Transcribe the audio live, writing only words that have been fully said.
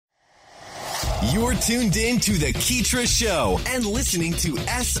You're tuned in to The Keetra Show and listening to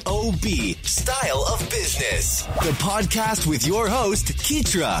SOB, Style of Business, the podcast with your host,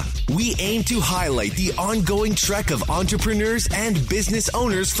 Keetra. We aim to highlight the ongoing trek of entrepreneurs and business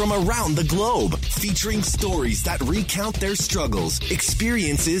owners from around the globe, featuring stories that recount their struggles,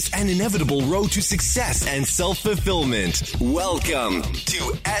 experiences, and inevitable road to success and self-fulfillment. Welcome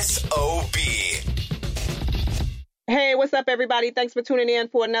to SOB. Hey, what's up, everybody? Thanks for tuning in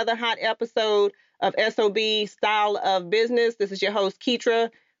for another hot episode of SOB Style of Business. This is your host, Keetra.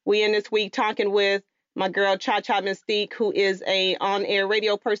 We in this week talking with my girl, Cha-Cha Mystique, who is a on-air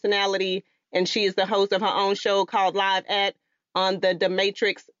radio personality, and she is the host of her own show called Live At on the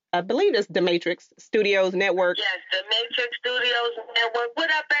DeMatrix, I believe it's DeMatrix Studios Network. Yes, DeMatrix Studios Network. What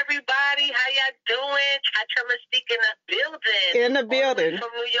up, everybody? How y'all doing? Cha-Cha Mystique in the building. In the building. From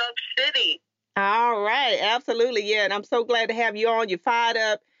New York City. All right. Absolutely. Yeah. And I'm so glad to have you on. You're fired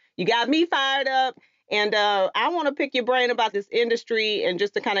up. You got me fired up. And I want to pick your brain about this industry and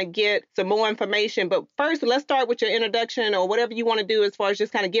just to kind of get some more information. But first, let's start with your introduction or whatever you want to do as far as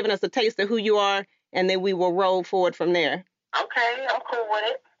just kind of giving us a taste of who you are. And then we will roll forward from there. Okay. I'm cool with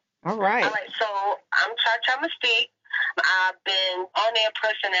it. All right. All right. So I'm Cha-Cha Mystique. I've been on-air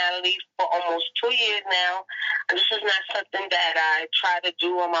personality for almost 2 years now. And this is not something that I try to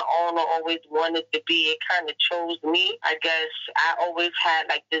do on my own or always wanted to be. It kind of chose me. I guess I always had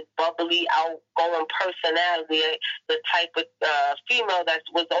like this bubbly, outgoing personality, the type of female that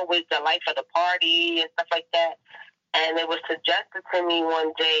was always the life of the party and stuff like that. And it was suggested to me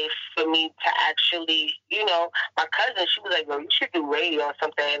one day for me to actually, my cousin, she was like, "Yo, you should do radio or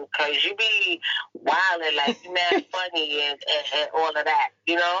something because you be wild and like you mad funny and all of that,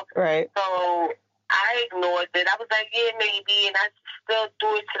 Right. So I ignored it. I was like, yeah, maybe. And I still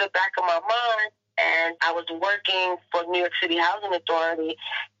threw it to the back of my mind. And I was working for New York City Housing Authority,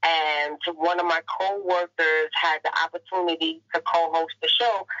 and one of my co-workers had the opportunity to co-host the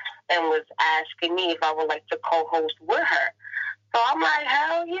show and was asking me if I would like to co-host with her. So I'm like,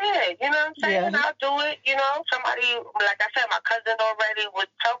 hell yeah, you know what I'm saying? Yeah. I'll do it, Somebody, like I said, my cousin already was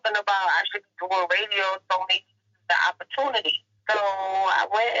talking about I should be doing radio, so maybe this is the opportunity. So I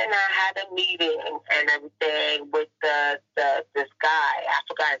went and I had a meeting and everything with this guy. I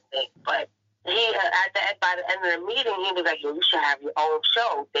forgot his name, but by the end of the meeting, he was like, "Yo, you should have your own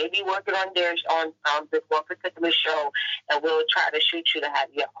show. They be working on this one particular show, and we'll try to shoot you to have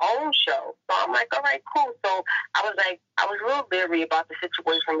your own show." So I'm like, "All right, cool." So I was a little leery about the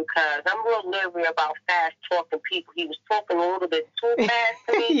situation because I'm real leery about fast talking people. He was talking a little bit too fast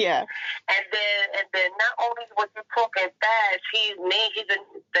to me. Yeah. And then not only was he talking fast, he's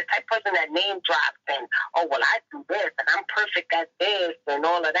the type of person that name drops and, "Oh, well, I do this and I'm perfect at this," and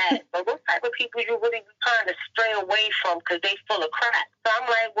all of that. So those type of people you really be trying to stray away from because they full of crap. So I'm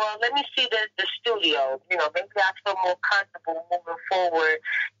like, well, let me see the studio. Maybe I feel more comfortable moving forward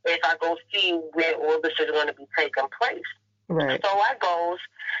if I go see where all this is going to be taking place. Right. So I goes,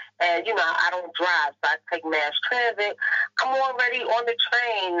 and, I don't drive, so I take mass transit. I'm already on the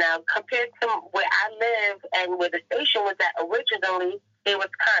train now. Compared to where I live and where the station was at originally, it was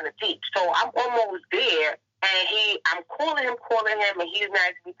kind of deep. So I'm almost there. And I'm calling him, and he's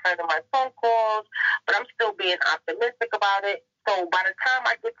not returning my phone calls, but I'm still being optimistic about it. So by the time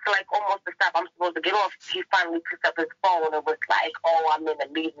I get to almost the stop I'm supposed to get off, he finally picks up his phone and was like, "Oh, I'm in a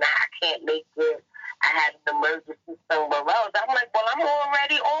meeting, I can't make it. I had an emergency somewhere else." I'm like, "Well, I'm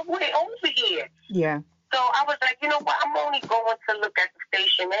already all the way over here." Yeah. So I was like, you know what, I'm only going to look at the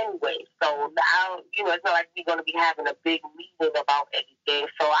station anyway. So, it's not like we're going to be having a big meeting about anything.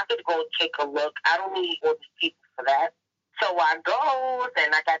 So I could go take a look. I don't need all these people for that. So I go,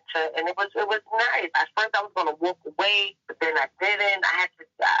 and and it was nice. At first I was going to walk away, but then I didn't.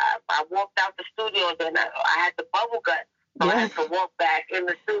 I walked out the studio, and then I had the bubble gut. So I had to walk back in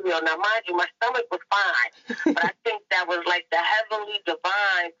the studio. Now, mind you, my stomach was fine, but I think that was like the heavenly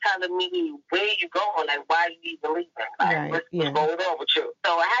divine telling me, "Where you going? Like, why are you even leaving? Like, what's going on with you?"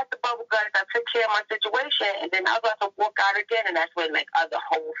 So I had the bubble guts. I took care of my situation, and then I was about to walk out again, and that's when other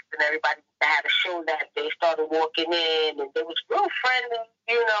hosts and everybody that had a show that day started walking in, and they was real friendly,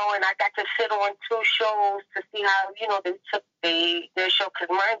 and I got to sit on 2 shows to see how, they took their show. Because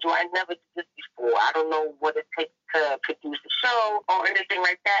mind you, I never did this before. I don't know what it takes to produce a show or anything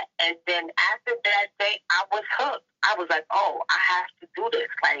like that. And then after that day, I was hooked. I was like, "Oh, I have to do this."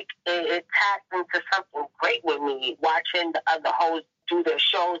 Like, it tapped into something great with me, watching the other hosts do their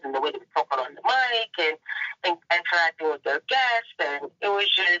shows and the way they were talking on the mic interacting with their guests, and it was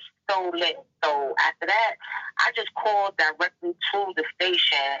just so lit. So after that, I just called directly to the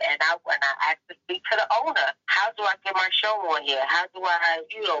station, and I asked to speak to the owner. How do I get my show on here? How do I,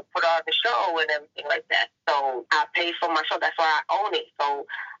 put on the show and everything like that? So I paid for my show. That's why I own it. So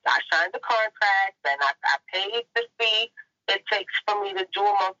I signed the contract, and I paid the fee it takes for me to do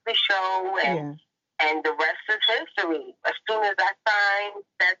a monthly show, and the rest is history. As soon as I signed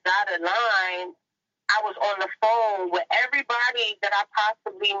that dotted line, I was on the phone with everybody that I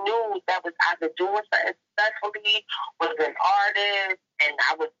possibly knew that was either doing something successfully, was an artist, and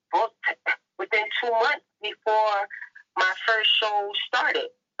I was booked within 2 months before my first show started.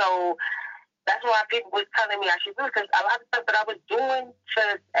 So that's why people were telling me I should do it, because a lot of stuff that I was doing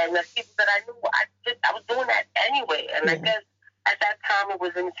and the people that I knew, I was doing that anyway. And I guess at that time it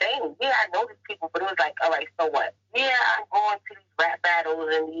was insane. Yeah, I know these people, but it was like, all right, so what? Yeah, I'm going to these rap battles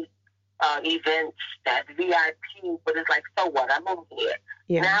and these events that's VIP, but it's like, so what? I'm over here.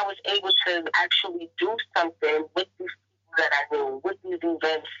 Yeah. Now I was able to actually do something with these people that I knew, with these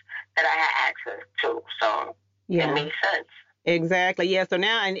events that I had access to. So it made sense. Exactly. Yeah. So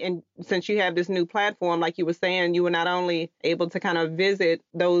now, and since you have this new platform, like you were saying, you were not only able to kind of visit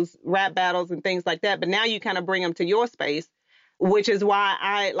those rap battles and things like that, but now you kind of bring them to your space, which is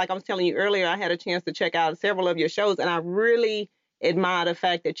why like I was telling you earlier, I had a chance to check out several of your shows, and I really admire the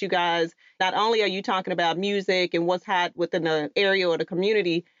fact that you guys, not only are you talking about music and what's hot within the area or the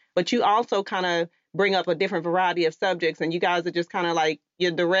community, but you also kind of bring up a different variety of subjects, and you guys are just kind of like,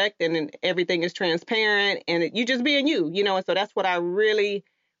 you're direct and everything is transparent, and you just being you, and so that's what I really,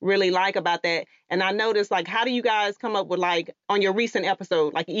 really like about that. And I noticed, like, how do you guys come up with, like, on your recent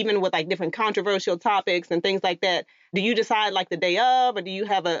episode, like, even with like different controversial topics and things like that, do you decide like the day of, or do you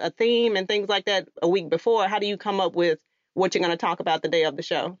have a theme and things like that a week before? How do you come up with what you're going to talk about the day of the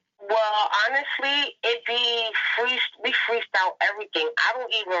show? Well, honestly, we freestyle everything. I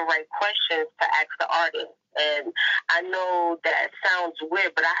don't even write questions to ask the artist. And I know that sounds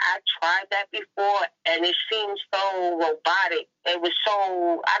weird, but I tried that before, and it seemed so robotic. It was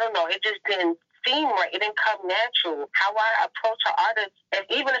so, I don't know, it just didn't seem right. It didn't come natural. How I approach an artist, and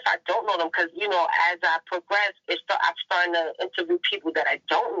even if I don't know them, because, as I progress, I'm starting to interview people that I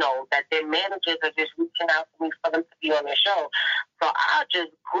don't know, that their managers are just reaching out to me for them to be on their show. So I'll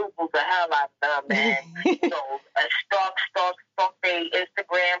just Google the hell out of them and, stalk their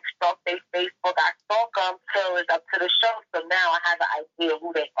Instagram, stalk their Facebook. I stalk them till it's up to the show. So now I have an idea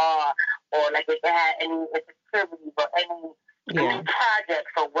who they are, or like if they had any insecurities or any new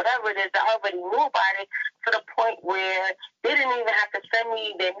projects or whatever it is. I already knew about it to the point where they didn't even have to send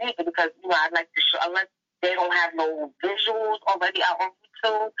me their music, because, I like to show, unless they don't have no visuals already out on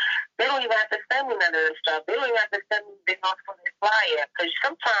YouTube, they don't even have to send me none of this stuff. They don't even have to send me the notes for this flyer, because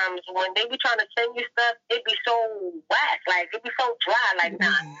sometimes when they be trying to send you stuff, it be so whack, like it be so dry, like,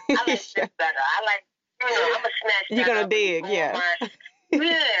 nah, I like this better. I like, I'm a snatch. You're gonna dig, yeah.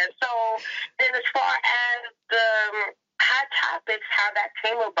 So then as far as the Hot Topics, how that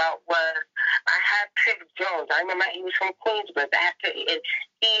came about was I had Pig Jones. I remember he was from Queensbridge. And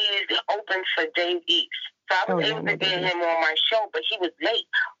he's open for Dave East. So I was able to get him on my show, but he was late,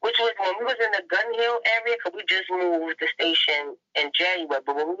 which was when we was in the Gun Hill area, because we just moved the station in January.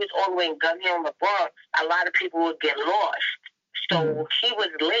 But when we was all the way in Gun Hill in the Bronx, a lot of people would get lost. So he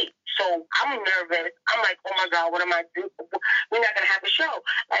was late. So I'm nervous. I'm like, oh my God, what am I doing? We're not going to have a show.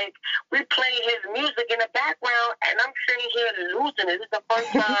 Like, we play his music in the background, and I'm sitting here losing it. This is the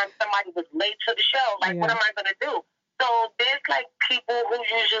first time somebody was late to the show. Like, what am I going to do? So there's like people who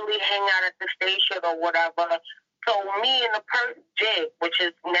usually hang out at the station or whatever. So me and the person, Jig, which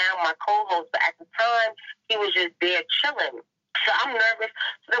is now my co-host, but at the time, he was just there chilling. So I'm nervous.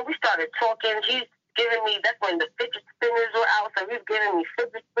 So then we started talking. He's giving me, that's when the fidget spinners were out, so he's giving me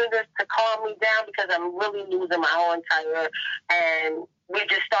fidget spinners to calm me down, because I'm really losing my whole entire, and we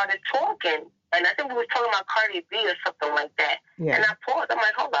just started talking, and I think we were talking about Cardi B or something like that, and I paused, I'm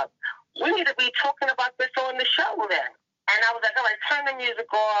like, hold up, we need to be talking about this on the show then, and I was like, all right, turn the music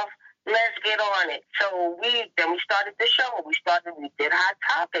off, let's get on it. So we started the show, we did Hot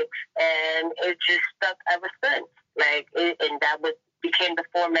Topics, and it just stuck ever since, and that became the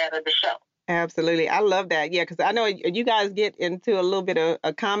format of the show. Absolutely. I love that. Yeah, because I know you guys get into a little bit of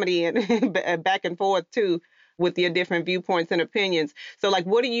a comedy and back and forth, too, with your different viewpoints and opinions. So, like,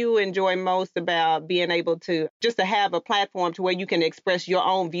 what do you enjoy most about being able to just to have a platform to where you can express your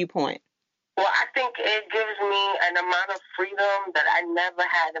own viewpoint? Well, I think it gives me an amount of freedom that I never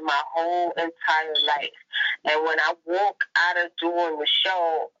had in my whole entire life. And when I walk out of doing the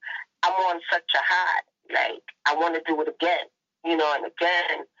show, I'm on such a high. Like, I want to do it again, and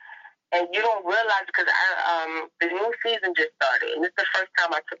again. And you don't realize, because the new season just started, and it's the first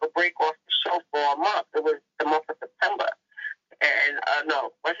time I took a break off the show for a month. It was the month of September. And,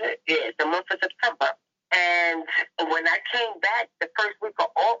 no, was it? Yeah, the month of September. And when I came back the first week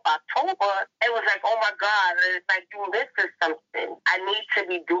of October, it was like, oh, my God. It's like, this is something. I need to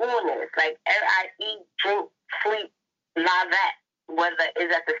be doing this. Like, I eat, drink, sleep, live at, whether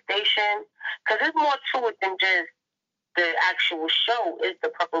it's at the station. Because there's more to it than just the actual show. It's the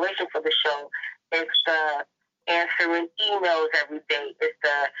preparation for the show. It's the answering emails every day. It's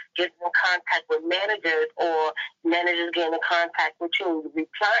the getting in contact with managers, or managers getting in contact with you and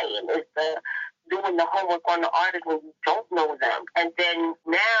replying. It's the doing the homework on the artists when you don't know them. And then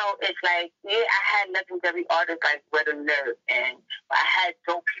now it's like, yeah, I had legendary artists like Red Alert, and I had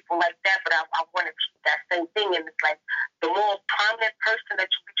dope people like that, but I want to keep that same thing. And it's like the more prominent person that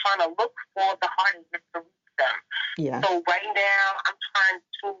you be trying to look for, the harder it is to reach them. Yeah. So right now, I'm trying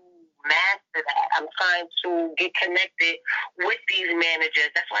to master that. I'm trying to get connected with these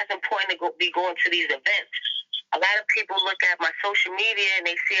managers. That's why it's important to be going to these events. A lot of people look at my social media and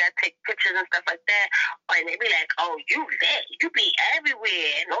they see I take pictures and stuff like that, and they be like, "Oh, you lit? You be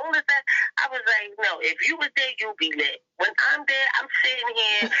everywhere and all of that." I was like, "No, if you was there, you be lit." When I'm there, I'm sitting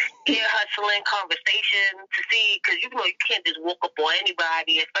here ear hustling conversation to see, because you can't just walk up on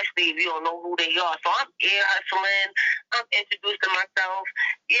anybody, especially if you don't know who they are. So I'm ear hustling. I'm introducing myself.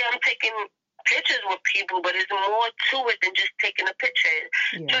 Yeah, I'm taking pictures with people, but it's more to it than just taking a picture.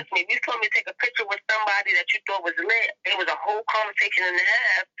 Yeah. Trust me, if you told me to take a picture with somebody that you thought was lit, it was a whole conversation and a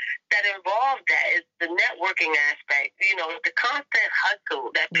half that involved that. It's the networking aspect, the constant hustle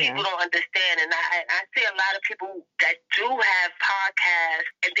that people don't understand. And I see a lot of people that do have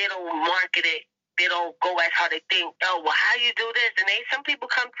podcasts and they don't market it. They don't go as how they think. Oh, well, how you do this? And some people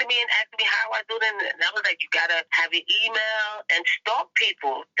come to me and ask me how I do this. And I was like, you got to have your email and stalk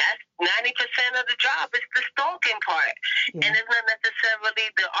people. That's 90% of the job. It's the stalking part. Yeah. And it's not necessarily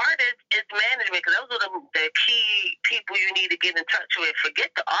the artist, it's management, because those are the key people you need to get in touch with.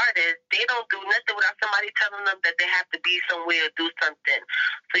 Forget the artist. They don't do nothing without somebody telling them that they have to be somewhere or do something.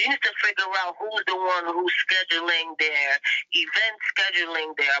 So you need to figure out who's the one who's scheduling their events,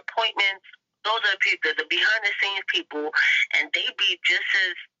 scheduling their appointments. Those are the people, the behind-the-scenes people, and they be just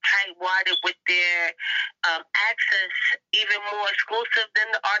as tight-wadded with their access, even more exclusive than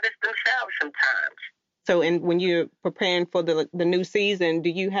the artists themselves sometimes. So, and when you're preparing for the new season, do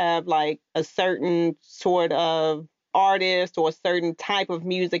you have like a certain sort of artist or a certain type of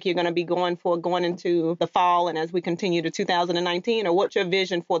music you're going to be going into the fall and as we continue to 2019? Or what's your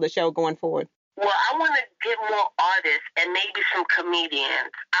vision for the show going forward? Well, I want to get more artists and maybe some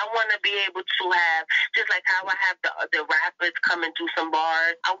comedians. I want to be able to have, just like how I have the rappers come and do some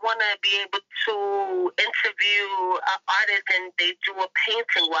bars, I want to be able to interview artists and they do a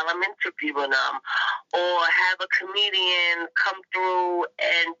painting while I'm interviewing them, or have a comedian come through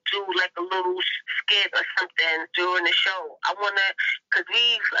and do like a little skit or something during the show. I want to, because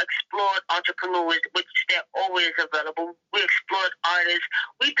we've explored entrepreneurs, which they're always available. We explored artists.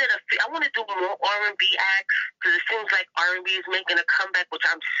 We did I want to do more R&B acts, because it seems like R&B is making a comeback, which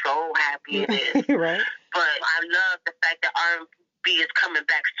I'm so happy it is. Right. But I love the fact that R&B is coming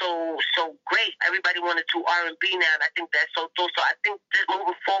back so great. Everybody want to do R&B now, and I think that's so cool. So I think that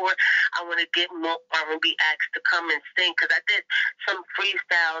moving forward, I want to get more R&B acts to come and sing, because I did some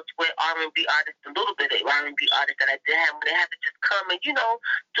freestyles with R&B artists, a little bit of R&B artists that I did have, when they had to just come and,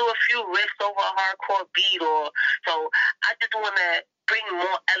 do a few riffs over a hardcore beat. So I just want to bring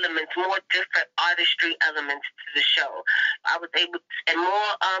more elements, more different artistry elements to the show. I was able to, and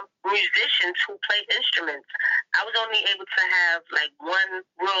more musicians who play instruments. I was only able to have like one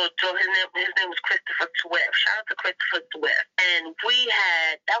real dude. His name was Christopher Swift. Shout out to Christopher Swift. And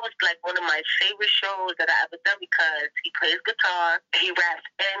that was like one of my favorite shows that I ever done, because he plays guitar, he raps,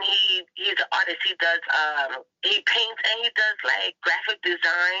 and he's an artist. He does he paints, and he does like graphic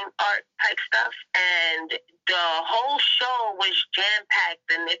design art type stuff. And the whole show was jam-packed,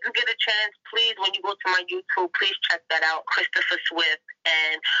 and if you get a chance, please, when you go to my YouTube, please check that out, Christopher Swift.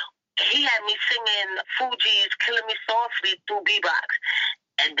 And he had me singing Fugees' Killing Me Softly through beatbox,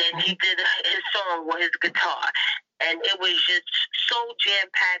 and then he did his song with his guitar. And it was just so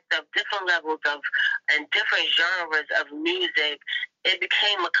jam-packed of different levels of and different genres of music. It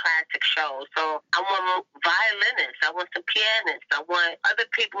became a classic show. So I want violinists. I want some pianists. I want other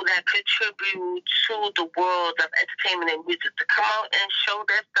people that contribute to the world of entertainment and music to come out and show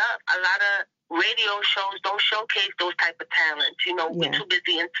their stuff. A lot of radio shows don't showcase those type of talents. We're too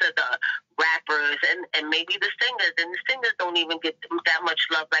busy into the rappers and maybe the singers, and the singers don't even get that much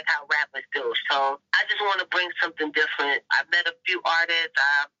love like how rappers do. So I just want to bring something different. I've met a few artists.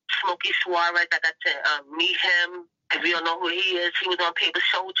 Smokey Suarez. I got to meet him. If you don't know who he is, he was on Paper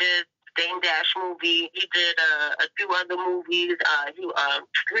Soldiers, Dame Dash movie. He did a few other movies. He did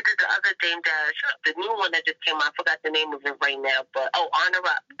the other Dame Dash, the new one that just came out. I forgot the name of it right now, but Honor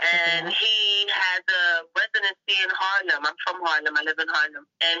Up. And he has a residency in Harlem. I'm from Harlem. I live in Harlem.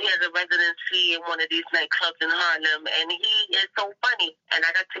 And he has a residency in one of these nightclubs in Harlem. And he is so funny. And I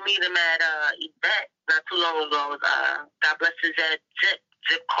got to meet him at Yvette not too long ago. God bless his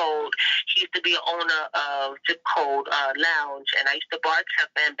Zip Code. He used to be an owner of Zip Code Lounge, and I used to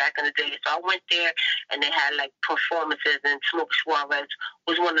bartend back in the day. So I went there, and they had like performances, and Smokey Suarez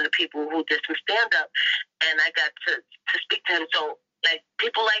was one of the people who did some stand-up, and I got to speak to him. So like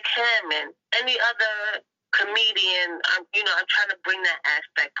people like him and any other comedian, I'm trying to bring that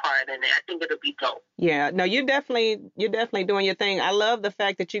aspect part in there. I think it'll be dope. Yeah, no, you're definitely doing your thing. I love the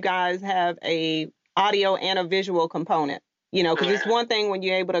fact that you guys have a audio and a visual component. Because it's one thing when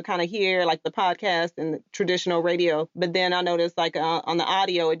you're able to kind of hear like the podcast and the traditional radio, but then I noticed like on the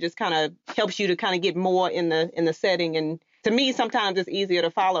audio, it just kind of helps you to kind of get more in the setting. And to me, sometimes it's easier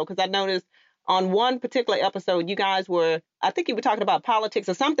to follow because I noticed on one particular episode, you guys I think you were talking about politics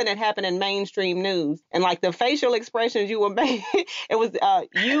or something that happened in mainstream news, and like the facial expressions you were making, it was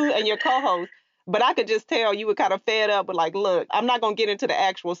you and your co-host, but I could just tell you were kind of fed up with like, look, I'm not going to get into the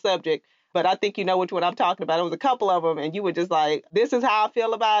actual subject. But I think you know which one I'm talking about. It was a couple of them, and you were just like, this is how I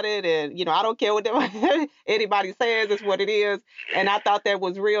feel about it, and, I don't care what anybody says, it's what it is. And I thought that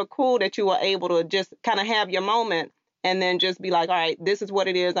was real cool that you were able to just kind of have your moment and then just be like, all right, this is what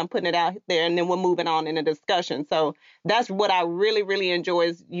it is, I'm putting it out there, and then we're moving on in the discussion. So that's what I really, really enjoy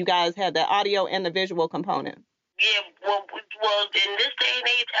is you guys have the audio and the visual component. Yeah, well, in this day and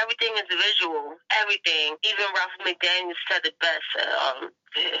age, everything is visual. Everything. Even Ralph McDaniel said it best.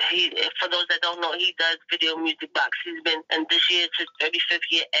 For those that don't know, he does Video Music Box. He's been, and this year it's his 35th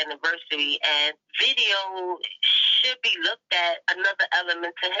year anniversary, and video should be looked at another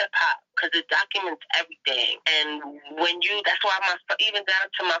element to hip hop because it documents everything. And that's why even down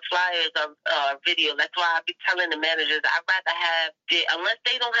to my flyers of video, that's why I be telling the managers I'd rather have unless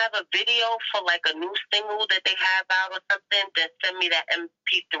they don't have a video for like a new single that they have out or something, then send me that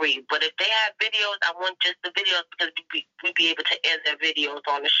MP3. But if they have videos, I want just the videos because we'd be able to air their videos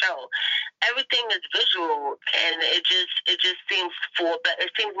on the show. Everything is visual, and it just seems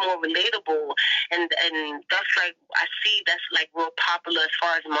more relatable, and that's like I see that's like real popular as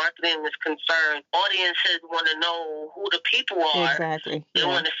far as marketing is concerned. Audiences want to know who the people are. Exactly. They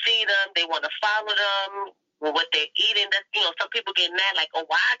want to see them. They want to follow them. What they're eating. That's, some people get mad like, oh,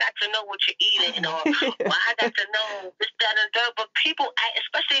 why I got to know what you're eating, or why I got to know this, that, and that. But people,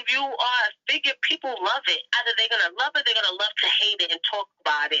 especially if you are a figure, people love it. Either they're going to love it, they're going to love to hate it and talk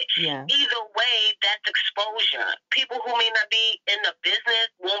about it. Yeah. Either way, that's exposure. People who may not be in the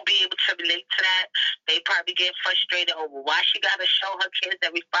business won't be able to relate to that. They probably get frustrated over why she got to show her kids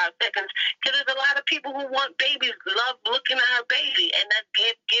every 5 seconds. Because there's a lot of people who want babies, love looking at her baby, and that's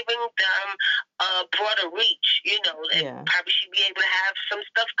giving them a broader reach. And probably should be able to have some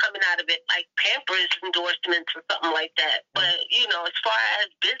stuff coming out of it, like Pampers endorsements or something like that. But, as far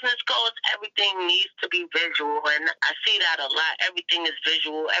as business goes, everything needs to be visual, and I see that a lot. Everything is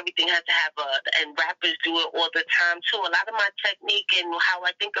visual. Everything has to have and rappers do it all the time, too. A lot of my technique and how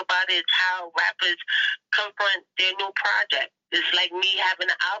I think about it is how rappers confront their new project. It's like me having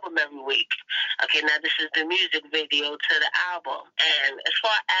an album every week. Okay, now this is the music video to the album. And as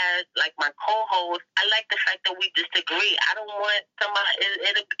far as like my co-host, I like the fact that we disagree. I don't want somebody,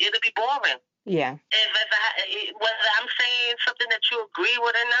 it'll be boring. Yeah. Whether I'm saying something that you agree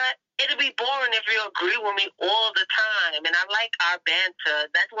with or not, it'll be boring if you agree with me all the time. And I like our banter.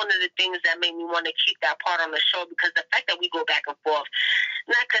 That's one of the things that made me want to keep that part on the show, because the fact that we go back and forth,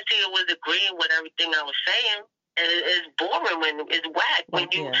 not because he was agreeing with everything I was saying, it's boring when it's whack. When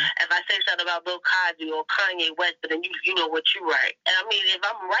if I say something about Bill Cosby or Kanye West, but then you know what you write. And I mean, if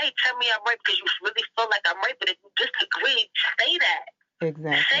I'm right, tell me I'm right because you really feel like I'm right. But if you disagree, say that.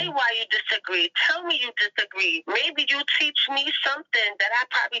 Exactly. Say why you disagree. Tell me you disagree. Maybe you teach me something that I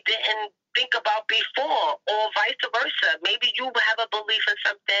probably didn't think about before, or vice versa. Maybe you have a belief in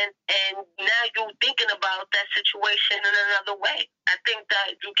something, and now you're thinking about that situation in another way. I think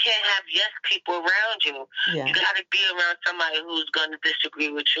that you can't have yes people around you. Yeah. You got to be around somebody who's going to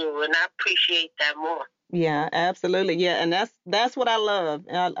disagree with you, and I appreciate that more. Yeah, absolutely. Yeah, and that's what I love.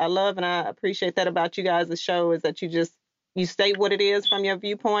 I love and I appreciate that about you guys' show, is that you state what it is from your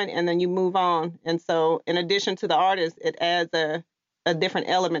viewpoint, and then you move on. And so in addition to the artist, it adds a different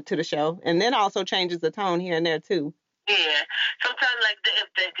element to the show, and then also changes the tone here and there too. Yeah. Sometimes, like,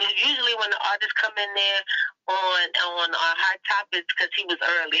 usually when the artists come in there, on our hot topics because he was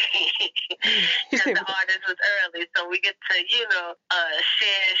early. Because the artist was early, so we get to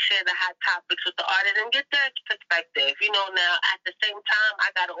share the hot topics with the artist and get their perspective. Now at the same time, I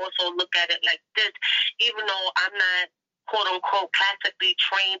gotta also look at it like this. Even though I'm not quote unquote classically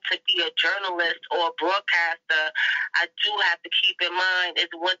trained to be a journalist or a broadcaster, I do have to keep in mind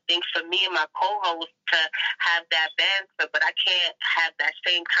it's one thing for me and my co-host to have that banter, but I can't have that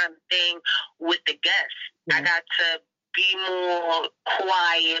same kind of thing with the guests. I got to be more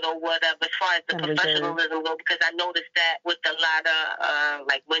quiet or whatever as far as the professionalism goes, because I noticed that with a lot of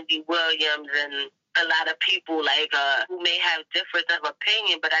like Wendy Williams and a lot of people who may have difference of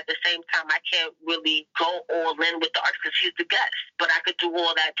opinion, but at the same time, I can't really go all in with the artist because he's the guest. But I could do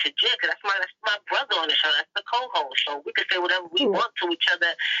all that to Jig, because that's my brother on the show. That's the co-host. So we can say whatever we want to each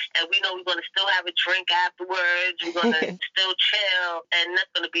other, and we know we're going to still have a drink afterwards. We're going to still chill, and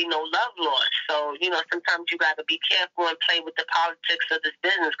there's going to be no love lost. So, sometimes you got to be careful and play with the politics of this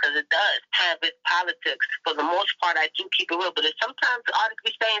business, because it does have its politics. For the most part, I do keep it real, but sometimes the artists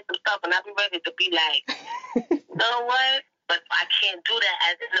be saying some stuff, and I be ready to be like, you know what? But I can't do that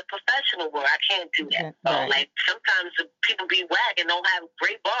as in the professional world. I can't do that. So, sometimes people be whack and don't have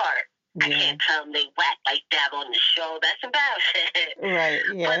great bars. I can't tell them they whack like that on the show. That's embarrassing. Right,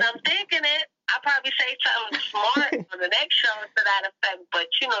 yeah. But I'm thinking it. I'll probably say something smart on the next show to that effect. But,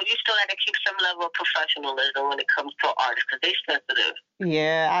 you still got to keep some level of professionalism when it comes to artists, because they sensitive.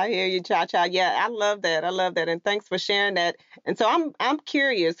 Yeah, I hear you, Cha-Cha. Yeah, I love that. And thanks for sharing that. And so I'm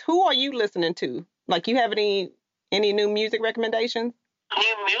curious, who are you listening to? Like, you have any new music recommendations?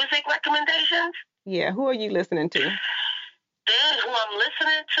 New music recommendations? Yeah, who are you listening to? Who I'm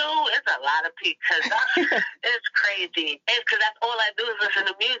listening to is a lot of people, because it's crazy. It's because that's all I do is listen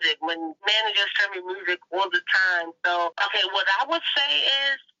to music. When managers send me music all the time. So, okay, what I would say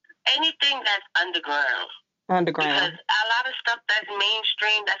is anything that's underground. Because a lot of stuff that's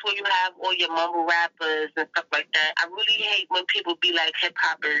mainstream, that's where you have all your mumble rappers and stuff like that. I really hate when people be like,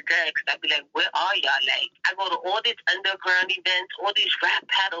 hip-hop is dead, because I be like, where are y'all? Like, I go to all these underground events, all these rap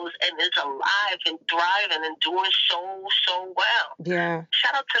battles, and it's alive and thriving and doing so well. Yeah.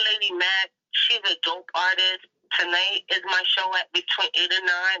 Shout out to Lady Mac. She's a dope artist. Tonight is my show at between 8 and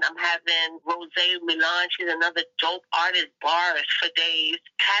 9. I'm having Rose Milan. She's another dope artist. Bars for days.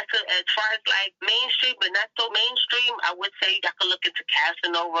 As far as mainstream, but not so mainstream, I would say you got to look into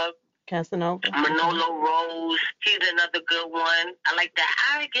Casanova. Manolo Rose. He's another good one. I like that.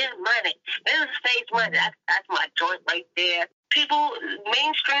 I get money. This is stage money. That's my joint right there. People,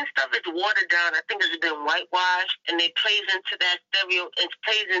 mainstream stuff is watered down. I think it's been whitewashed, and it plays into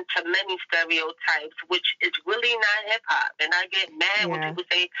many stereotypes, which is really not hip hop. And I get mad when people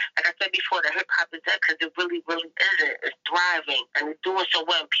say, like I said before, that hip hop is dead, because it really, really isn't. It's thriving, and it's doing so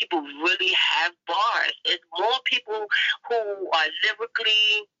well. And people really have bars. It's more people who are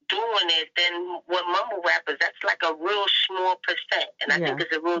lyrically doing it than what mumble rappers. That's like a real small percent, and I think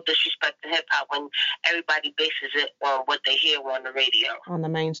it's a real disrespect to hip hop when everybody bases it on what they hear on the radio, on the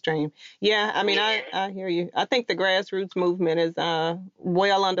mainstream. Yeah, I mean, I hear you. I think the grassroots movement is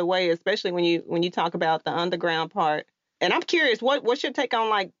well underway, especially when you talk about the underground part. And I'm curious, what's your take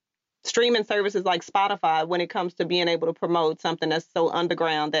on streaming services like Spotify when it comes to being able to promote something that's so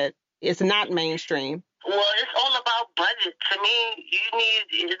underground that it's not mainstream? Well, it's all about budget. To me,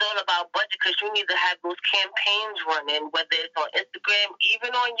 it's all about budget, because you need to have those campaigns running, whether it's on Instagram,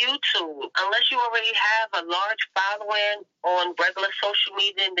 even on YouTube. Unless you already have a large following on regular social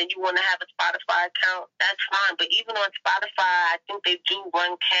media and then you want to have a Spotify account, that's fine. But even on Spotify, I think they do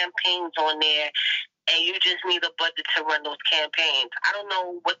run campaigns on there. And you just need a budget to run those campaigns. I don't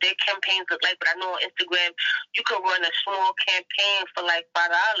know what their campaigns look like, but I know on Instagram you can run a small campaign for $5.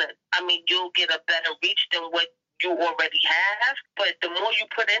 I mean, you'll get a better reach than what you already have, but the more you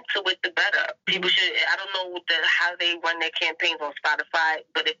put into it, the better. People should, I don't know how they run their campaigns on Spotify,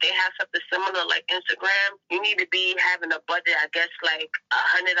 but if they have something similar like Instagram, you need to be having a budget, I guess $100,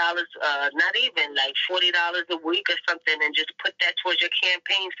 not even $40 a week or something, and just put that towards your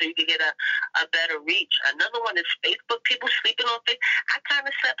campaign so you can get a better reach. Another one is Facebook. People sleeping on Facebook. I kind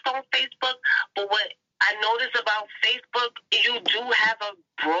of slept on Facebook, but what I noticed about Facebook, you do have a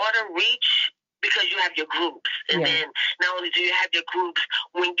broader reach, because you have your groups. And then not only do you have your groups,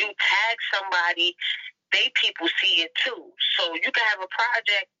 when you tag somebody, people see it too. So you can have a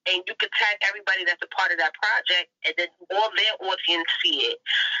project and you can tag everybody that's a part of that project, and then all their audience see it.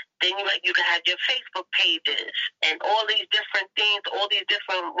 Then you can have your Facebook pages and all these different things,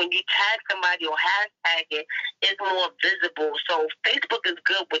 when you tag somebody or hashtag it, it's more visible. So Facebook is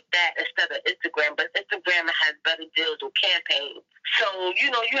good with that instead of Instagram, but Instagram has better deals with campaigns. So, you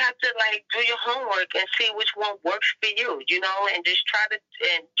know, you have to like do your homework and see which one works for you, you know, and just try to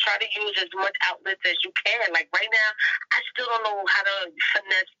use as much outlets as you can. Like right now, I still don't know how to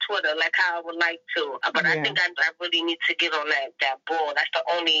finesse Twitter like how I would like to, but I think I really need to get on that ball. That's the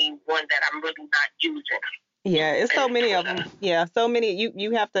only one that I'm really not using. Yeah, it's so many of them. Yeah, so many.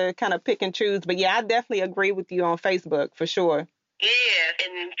 You have to kind of pick and choose. But yeah, I definitely agree with you on Facebook for sure. Yeah,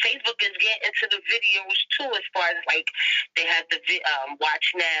 and Facebook is getting into the videos too, as far as like they have the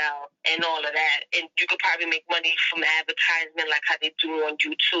Watch Now and all of that, and you could probably make money from advertisement like how they do on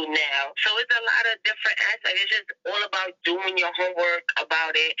YouTube now. So it's a lot of different aspects. It's just all about doing your homework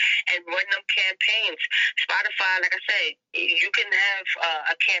about it and running them campaigns. Spotify, like I said, you can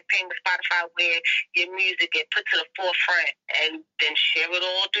have a campaign with Spotify where your music get put to the forefront and then share it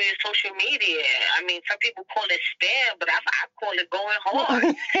all through your social media. I mean, some people call it spam, but I call it going hard.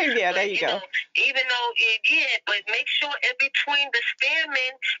 Yeah, there you go. Know, even though, but make sure in between the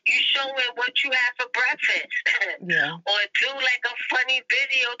spamming, you showing what you have for breakfast. Yeah. Or do like a funny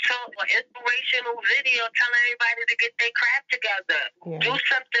video or inspirational video telling everybody to get their crap together. Yeah. Do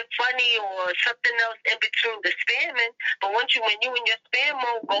something funny or something else in between the spamming. But when you in your spam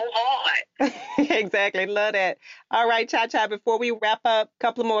mode, go hard. Exactly. Love that. All right, Cha-Cha, before we wrap up, a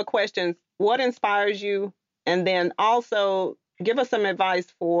couple of more questions. What inspires you? And then also give us some advice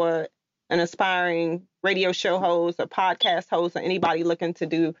for an aspiring radio show host or podcast host or anybody looking to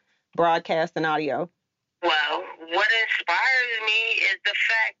do broadcast and audio. Well, what inspires me is the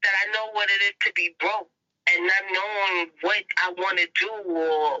fact that I know what it is to be broke and not knowing what I want to do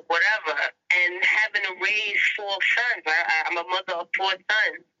or whatever, and having to raise 4 sons. I'm a mother of 4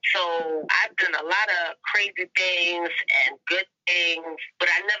 sons. So I've done a lot of crazy things and good things, but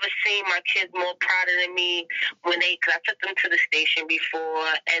I never seen my kids more prouder than me because I took them to the station before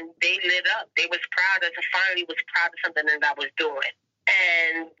and they lit up. They was proud of something that I was doing.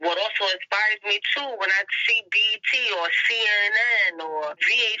 And what also inspires me, too, when I see BET or CNN or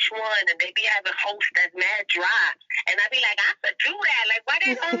VH1 and they be having hosts that's mad dry. And I be like, I could do that. Like, why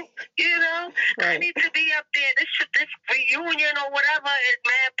they don't, Right. I need to be up there. This reunion or whatever is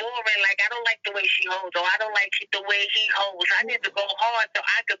mad boring. Like, I don't like the way she holds or I don't like the way he holds. I need to go hard so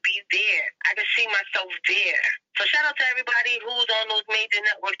I could be there. I could see myself there. So shout out to everybody who's on those major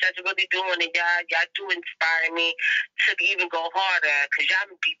networks that's really doing it. Y'all do inspire me to even go harder because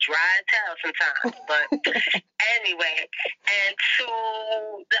y'all be dry as hell sometimes. But anyway, and to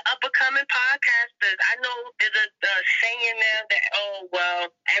the up-and-coming podcasters, I know there's a saying there that,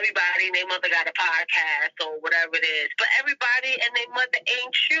 everybody and their mother got a podcast or whatever it is. But everybody and their mother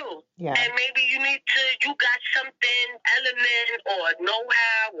ain't you. Yeah. And maybe you got something, element or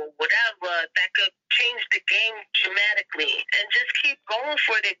know-how or whatever that could change the game dramatically, and just keep going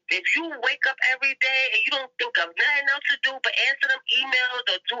for it. If you wake up every day and you don't think of nothing else to do but answer them emails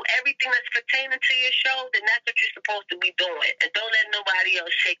or do everything that's pertaining to your show, then that's what you're supposed to be doing. And don't let nobody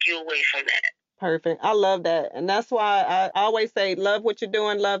else take you away from that. Perfect. I love that. And that's why I always say, love what you're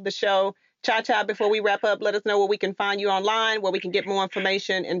doing, love the show. Cha-Cha, before we wrap up, let us know where we can find you online, where we can get more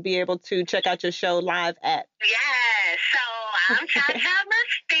information and be able to check out your show live at. Yeah, so I'm Cha-Cha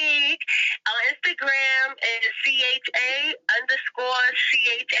Mystique. On Instagram is CHA_Mystique.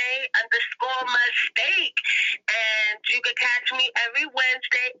 And you can catch me every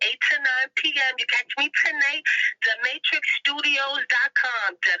Wednesday, 8 to 9 p.m. You catch me tonight,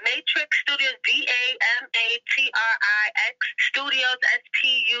 DaMatrixStudios.com. DaMatrix Studios, DAMATRIX Studios,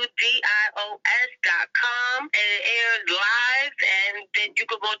 STUDIOS.com. And it airs live, and then you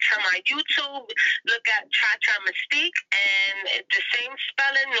can go to my YouTube, look at Cha-Cha Mystique, and the same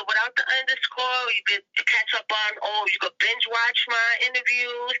spelling without the underscore. You could catch up on, you could binge watch my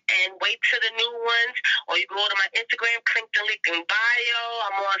interviews and wait to the new ones, or you can go to my Instagram, click the link in bio.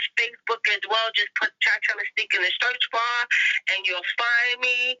 I'm on Facebook as well. Just put Cha-Cha Mystique in the search bar, and you'll find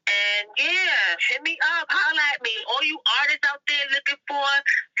me. And yeah, hit me up, holla at me. All you artists out there looking for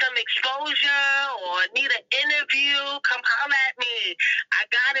some exposure or need an interview, come holla at me. I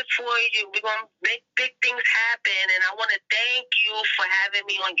got it for you. We're going to make big things happen, and I want to thank you for having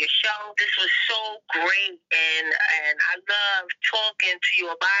me on your show. This was so great, and I love talking to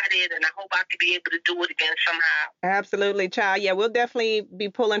you about it, and I hope I could be able to do it again somehow. Absolutely, Cha. Yeah, we'll definitely be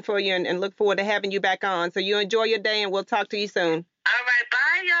pulling for you and look forward to having you back on. So you enjoy your day, and we'll talk to you soon. All right,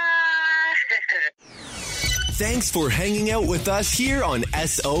 bye, y'all. Thanks for hanging out with us here on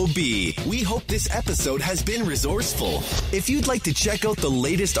SOB. We hope this episode has been resourceful. If you'd like to check out the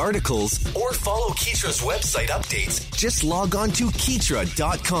latest articles or follow Keetra's website updates, just log on to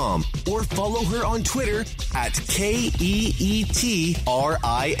Keetra.com or follow her on Twitter at KEETRIA.